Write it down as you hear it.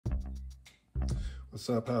What's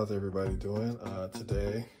up? How's everybody doing?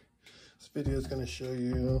 Today, this video is going to show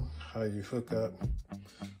you how you hook up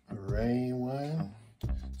the Rane One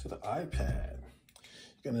to the iPad.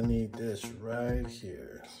 You're going to need this right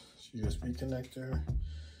here. It's USB connector.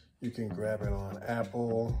 You can grab it on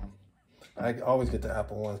Apple. I always get the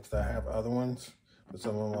Apple ones because I have other ones, but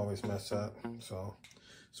some of them always mess up. So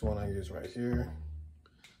this one I use right here.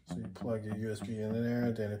 So you plug your USB in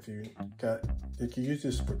there. Then if you can use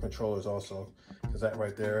this for controllers also, because that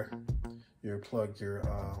right there, you plug your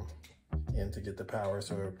in to get the power,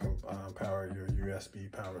 so it can power your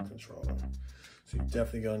USB power controller. So you're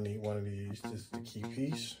definitely gonna need one of these. This is the key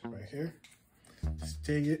piece right here.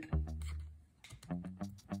 Stick it.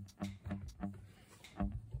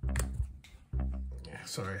 Yeah,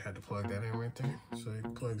 sorry, I had to plug that in right there. So you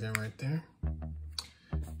plug in right there.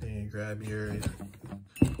 Then you grab your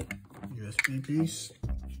USB piece.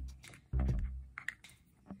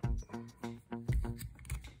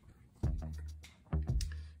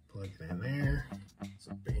 Plug it in there.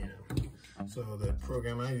 So bam. So the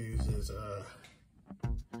program I use is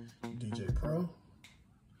DJAiPro.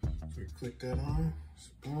 So we click that on.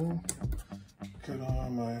 So boom. Put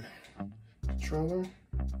on my controller.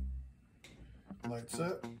 Lights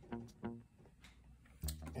up.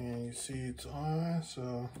 And you see it's on.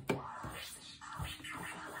 So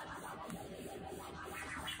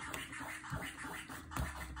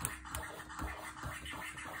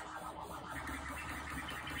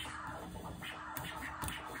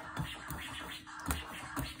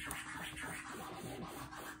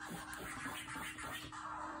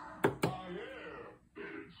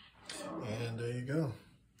and there you go.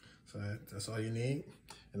 So that's all you need.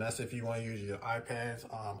 And that's if you want to use your iPads,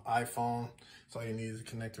 iPhone. That's all you need is a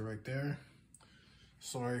connector right there.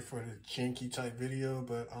 Sorry for the janky type video,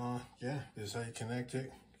 but yeah, this is how you connect it.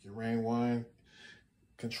 Your Rane One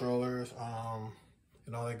controllers,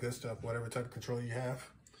 and all that good stuff. Whatever type of controller you have,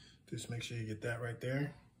 just make sure you get that right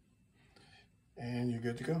there, and you're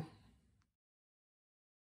good to go.